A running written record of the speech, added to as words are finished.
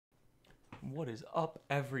What is up,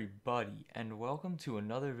 everybody, and welcome to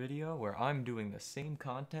another video where I'm doing the same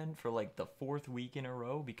content for like the fourth week in a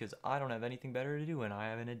row because I don't have anything better to do and I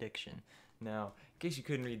have an addiction. Now, in case you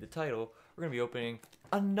couldn't read the title, we're going to be opening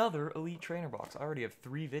another Elite Trainer box. I already have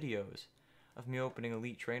 3 videos of me opening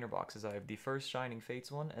Elite Trainer boxes. I have the first Shining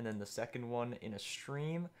Fates one, and then the second one in a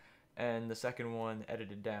stream, and the second one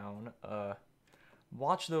edited down.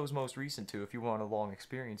 Watch those most recent two. If you want a long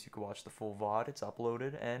experience, you can watch the full VOD. It's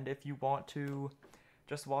uploaded. And if you want to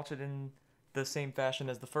just watch it in the same fashion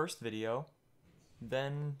as the first video,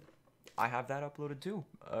 then I have that uploaded too.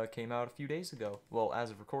 Came out a few days ago. Well,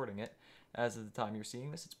 as of recording it. As of the time you're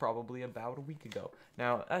seeing this, it's probably about a week ago.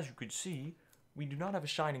 Now, as you can see, we do not have a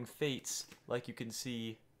Shining Fates like you can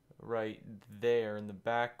see right there in the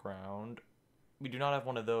background. We do not have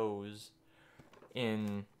one of those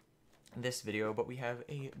in this video, but we have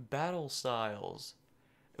a Battle Styles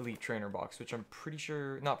Elite Trainer box, which I'm pretty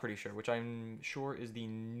sure, which I'm sure is the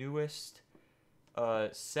newest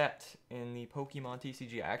set in the Pokemon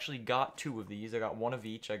TCG. I actually got 2 of these. I got 1 of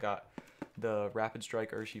each. I got the Rapid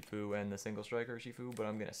Strike Urshifu and the Single Strike Urshifu, but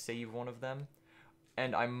I'm gonna save 1 of them.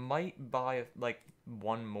 And I might buy like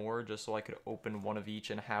 1 more just so I could open 1 of each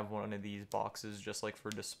and have 1 of these boxes just like for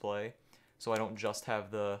display, so I don't just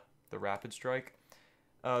have the Rapid Strike.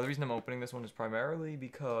 The reason I'm opening this one is primarily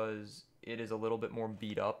because it is a little bit more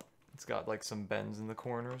beat up. It's got like some bends in the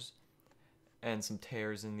corners and some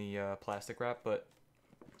tears in the plastic wrap, but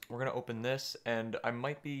we're going to open this, and I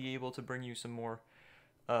might be able to bring you some more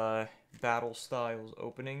Battle Styles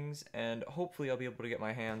openings, and hopefully I'll be able to get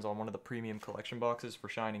my hands on one of the premium collection boxes for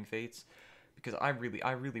Shining Fates, because I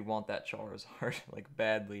really want that Charizard, like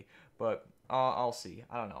badly, but I'll see.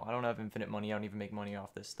 I don't know. I don't have infinite money. I don't even make money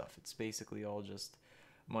off this stuff. It's basically all just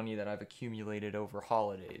money that I've accumulated over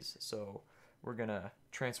holidays. So we're gonna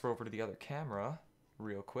transfer over to the other camera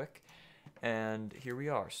real quick, and here we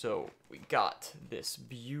are. So we got this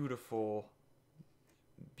beautiful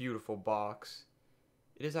box.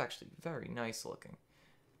 It is actually very nice looking,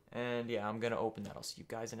 and yeah, I'm gonna open that. I'll see you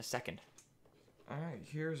guys in a second. Alright,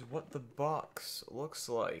 here's what the box looks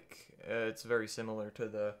like. It's very similar to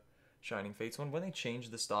the Shining Fates one. When they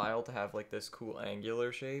changed the style to have like this cool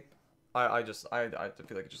angular shape, I feel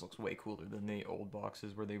like it just looks way cooler than the old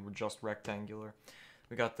boxes where they were just rectangular.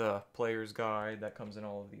 We got the player's guide that comes in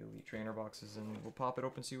all of the Elite Trainer boxes, and we'll pop it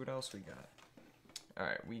open, see what else we got.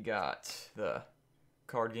 Alright, we got the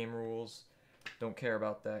card game rules. Don't care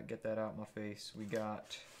about that, get that out my face. We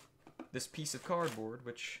got this piece of cardboard,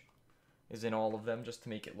 which is in all of them just to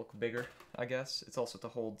make it look bigger, I guess. It's also to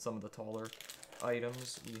hold some of the taller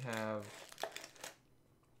items. We have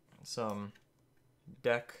some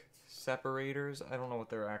deck separators. I don't know what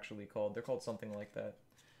they're actually called. They're called something like that.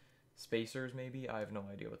 Spacers, maybe? I have no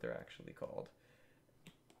idea what they're actually called.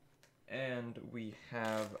 And we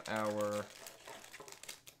have our...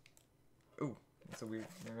 Ooh, that's a weird...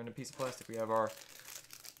 They're in a piece of plastic. We have our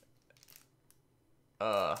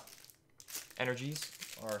energies,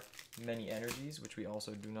 our many energies, which we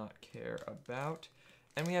also do not care about.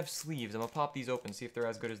 And we have sleeves. I'm going to pop these open, see if they're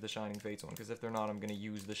as good as the Shining Fates one, because if they're not, I'm going to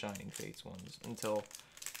use the Shining Fates ones until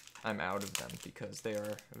I'm out of them, because they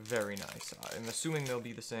are very nice. I'm assuming they'll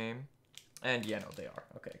be the same. And yeah, no, they are.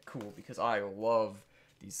 Okay, cool, because I love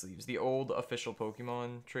these sleeves. The old official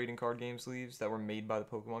Pokemon trading card game sleeves that were made by the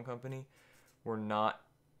Pokemon Company were not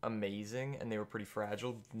amazing, and they were pretty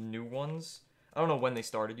fragile. New ones, I don't know when they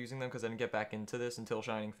started using them, because I didn't get back into this until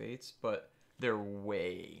Shining Fates, but they're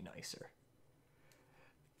way nicer.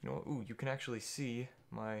 You know what? Ooh, you can actually see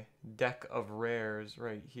my deck of rares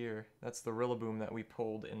right here. That's the Rillaboom that we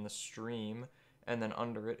pulled in the stream, and then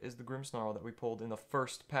under it is the Grimmsnarl that we pulled in the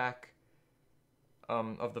first pack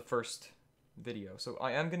of the first video. So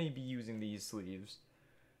I am going to be using these sleeves,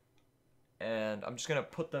 and I'm just going to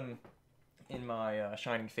put them in my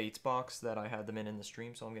Shining Fates box that I had them in the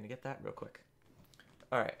stream, so I'm going to get that real quick.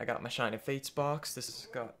 Alright, I got my Shining Fates box. This has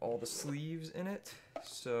got all the sleeves in it,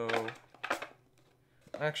 so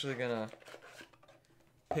I'm actually gonna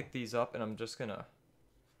pick these up, and I'm just gonna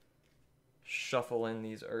shuffle in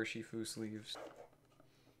these Urshifu sleeves.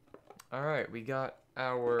 Alright, we got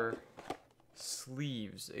our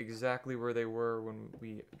sleeves exactly where they were when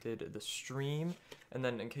we did the stream, and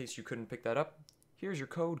then in case you couldn't pick that up, here's your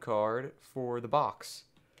code card for the box.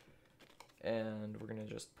 And we're gonna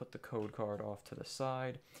just put the code card off to the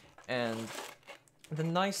side. And the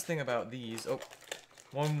nice thing about these,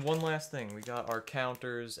 one last thing, we got our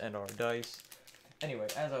counters and our dice. Anyway,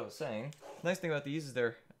 as I was saying, the nice thing about these is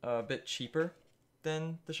they're a bit cheaper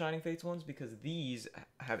than the Shining Fates ones, because these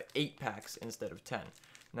have 8 packs instead of 10.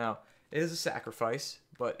 Now, It is a sacrifice,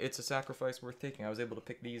 but it's a sacrifice worth taking. I was able to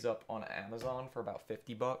pick these up on Amazon for about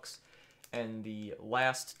 50 bucks. And the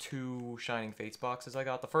last two Shining Fates boxes I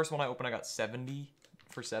got, the first one I opened I got 70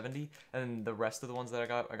 for 70, and the rest of the ones that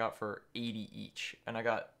I got for 80 each. And I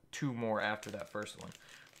got 2 more after that first one.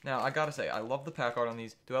 Now, I gotta say, I love the pack art on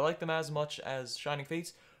these. Do I like them as much as Shining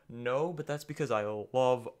Fates? No, but that's because I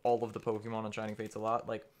love all of the Pokemon on Shining Fates a lot.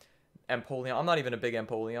 Like, Empoleon, I'm not even a big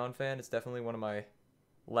Empoleon fan. It's definitely one of my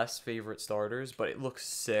less favorite starters, but it looks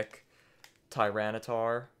sick.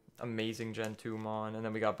 Tyranitar, amazing Gen 2 Mon, and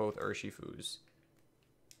then we got both Urshifus.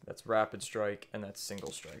 That's Rapid Strike, and that's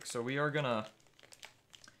Single Strike. So we are gonna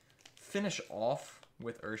finish off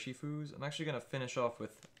with Urshifus. I'm actually gonna finish off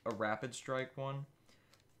with a Rapid Strike one,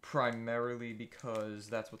 primarily because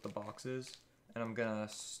that's what the box is. And I'm gonna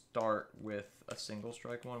start with a Single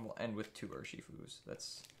Strike one. We'll end with 2 Urshifus.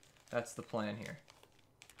 That's the plan here.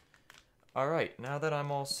 Alright, now that I'm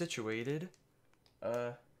all situated,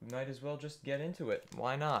 might as well just get into it.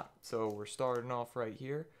 Why not? So we're starting off right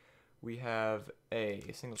here. We have a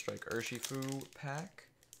Single Strike Urshifu pack.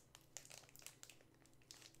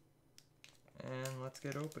 And let's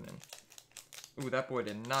get opening. Ooh, that boy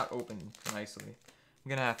did not open nicely. I'm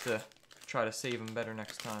gonna have to try to save him better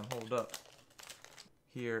next time. Hold up.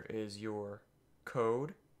 Here is your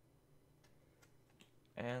code.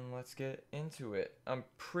 And let's get into it. I'm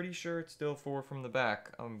pretty sure it's still 4 from the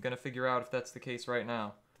back. I'm gonna figure out if that's the case right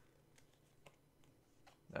now.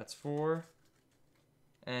 That's 4.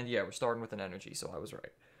 And yeah, we're starting with an energy, so I was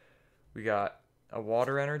right. We got a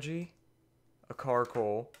water energy, a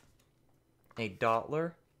Carkol, a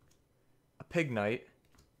Dottler, a Pignite,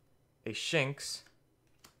 a Shinx,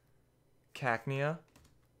 Cacnea,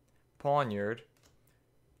 Pawniard,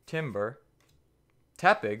 Timber,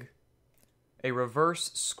 Tepig, a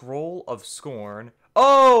reverse Scroll of Scorn.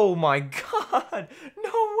 Oh my god!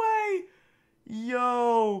 No way!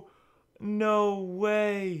 Yo! No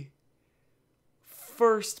way!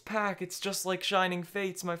 First pack, it's just like Shining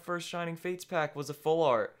Fates. My first Shining Fates pack was a full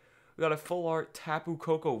art. We got a full art Tapu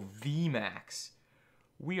Koko VMAX.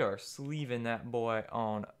 We are sleeving that boy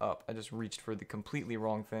on up. I just reached for the completely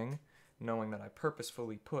wrong thing, knowing that I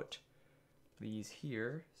purposefully put these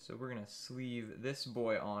here. So we're gonna sleeve this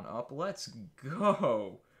boy on up. Let's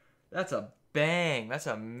go. That's a bang. That's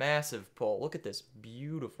a massive pull. Look at this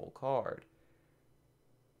beautiful card.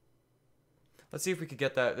 Let's see if we could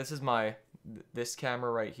get that. This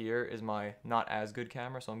camera right here is my not as good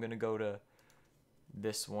camera, so I'm gonna go to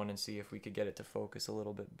this one and see if we could get it to focus a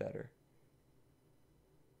little bit better.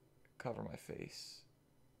 Cover my face.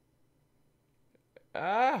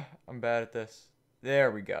 Ah, I'm bad at this.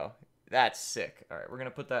 There we go. That's sick. All right, we're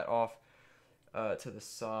gonna put that off to the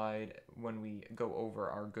side when we go over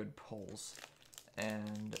our good pulls.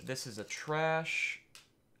 And this is a trash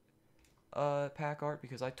pack art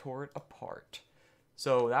because I tore it apart.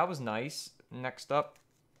 So that was nice. Next up,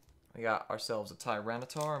 we got ourselves a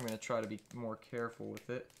Tyranitar. I'm gonna try to be more careful with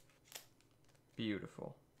it.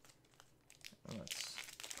 Beautiful. Let's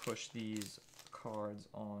push these cards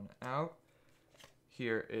on out.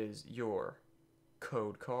 Here is your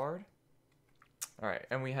code card. Alright,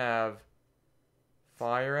 and we have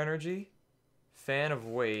Fire Energy, Fan of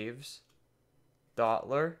Waves,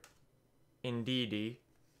 Dottler, Indeedee,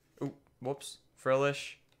 ooh, whoops,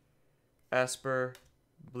 Frillish, Esper,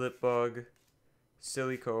 Blipbug,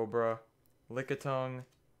 Silly Cobra, Lickitung,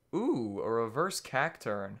 ooh, a reverse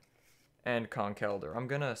Cacturn, and Conkeldurr. I'm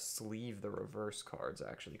gonna sleeve the reverse cards,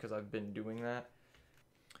 actually, because I've been doing that.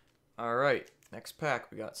 Alright, next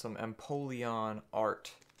pack, we got some Empoleon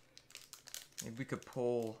art. Maybe we could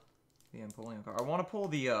pull the Empoleon card. I want to pull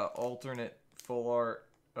the alternate full art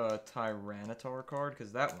Tyranitar card,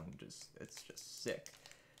 because that one it's just sick.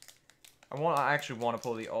 I actually want to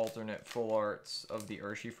pull the alternate full arts of the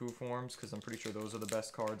Urshifu forms, because I'm pretty sure those are the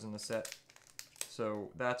best cards in the set.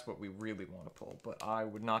 So that's what we really want to pull. But I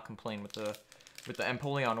would not complain with the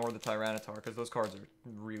Empoleon or the Tyranitar, because those cards are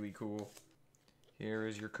really cool. Here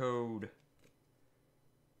is your code.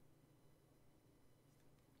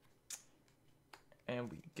 And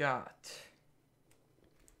we got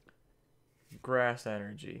Grass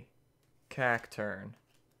Energy, Cacturn,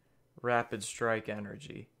 Rapid Strike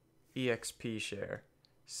Energy, EXP Share,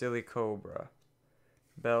 Silly Cobra,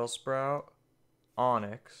 Bellsprout,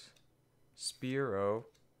 Onyx, Spearow,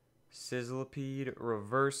 Sizzlipede,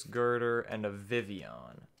 Reverse Girder, and a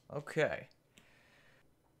Vivian. Okay.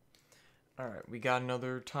 Alright, we got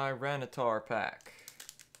another Tyranitar pack.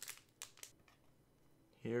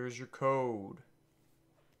 Here's your code.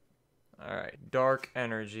 Alright, Dark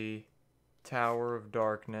Energy, Tower of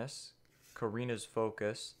Darkness, Karina's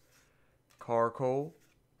Focus, Carkol,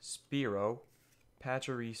 Spearow,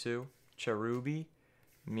 Pachirisu, Cherubi,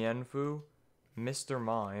 Mienfoo, Mr.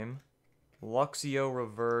 Mime, Luxio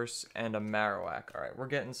Reverse, and a Marowak. Alright, we're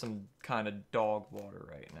getting some kind of dog water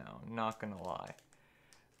right now, not gonna lie.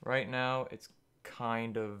 Right now, it's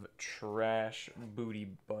kind of trash booty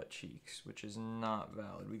butt cheeks, which is not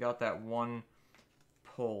valid. We got that one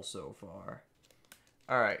pull so far.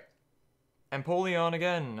 Alright. Empoleon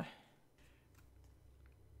again.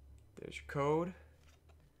 There's your code.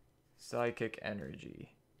 Psychic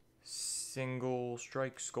Energy. Single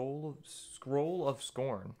Strike Scroll of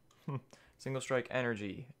Scorn. Single Strike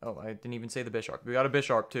Energy. Oh, I didn't even say the Bisharp. We got a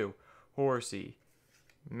Bisharp too. Horsey.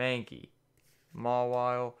 Mankey.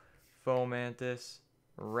 Mawile. Fomantis.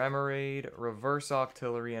 Remoraid. Reverse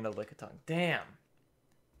Octillery, and a Lickitung. Damn.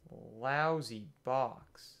 Lousy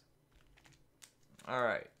box.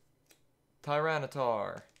 Alright.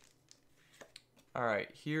 Tyranitar. Alright,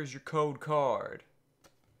 here's your code card.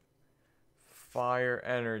 Fire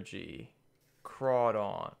Energy.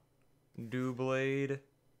 Crawdon. Doublade.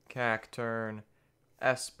 Cacturn.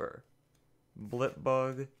 Esper.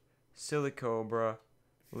 Blipbug. Silicobra.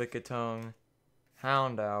 Lickitung.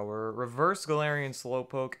 Houndour. Reverse Galarian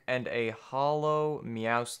Slowpoke. And a Hollow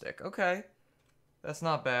Meowstic. Okay. That's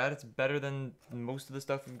not bad. It's better than most of the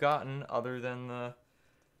stuff we've gotten, other than the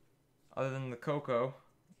Coco.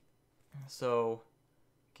 So,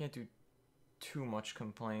 can't do too much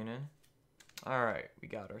complaining. Alright, we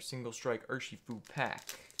got our Single Strike Urshifu pack.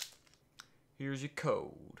 Here's your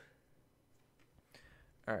code.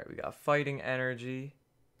 Alright, we got Fighting Energy,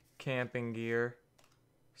 Camping Gear,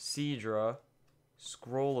 Seadra,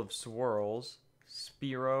 Scroll of Swirls,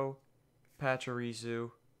 Spearow,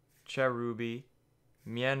 Pachirisu, Cherubi,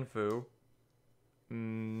 Mienfoo,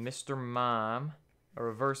 Mr. Mime, a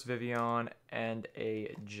Reverse Vivian, and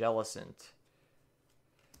a Jellicent.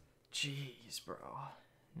 Jeez, bro.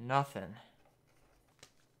 Nothing.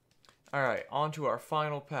 Alright, on to our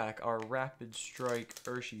final pack, our Rapid Strike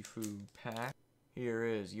Urshifu pack. Here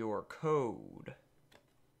is your code.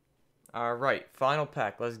 Alright, final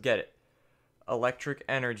pack, let's get it. Electric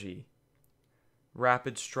Energy,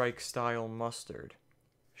 Rapid Strike Style Mustard,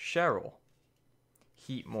 Cheryl,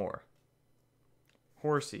 Heatmore,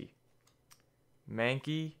 Horsey,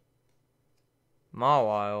 Mankey,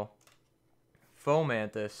 Mawile,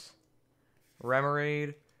 Fomantis,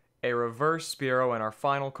 Remoraid, a Reverse Spearow, and our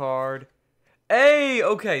final card. Hey!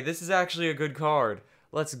 Okay, this is actually a good card.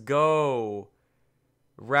 Let's go.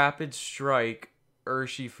 Rapid Strike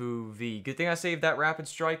Urshifu V. Good thing I saved that Rapid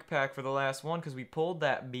Strike pack for the last one, because we pulled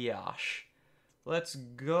that Biash. Let's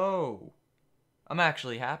go. I'm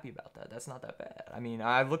actually happy about that. That's not that bad. I mean,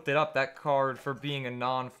 I looked it up. That card, for being a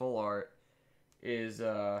non-full art, is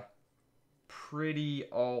pretty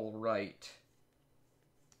alright.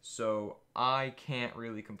 So, I can't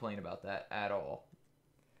really complain about that at all.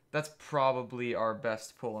 That's probably our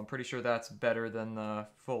best pull. I'm pretty sure that's better than the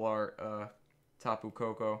full art Tapu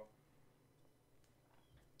Koko.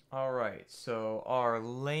 Alright, so our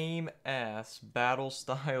lame-ass Battle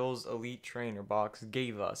Styles Elite Trainer box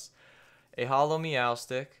gave us a Hollow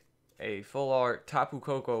Meowstic, a full art Tapu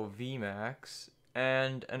Koko VMAX,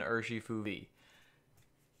 and an Urshifu V.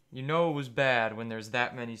 You know it was bad when there's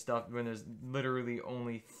that many stuff, when there's literally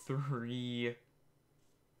only three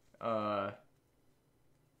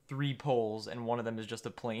pulls, and one of them is just a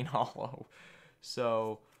plain hollow.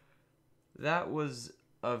 So, that was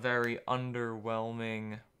a very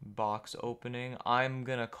underwhelming box opening. I'm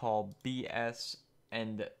gonna call BS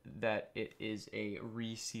and that it is a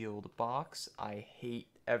resealed box. I hate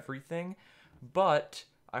everything, but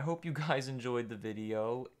I hope you guys enjoyed the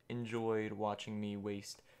video, enjoyed watching me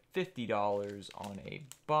waste $50 on a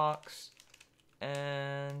box,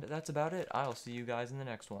 and that's about it. I'll see you guys in the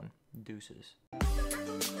next one. Deuces.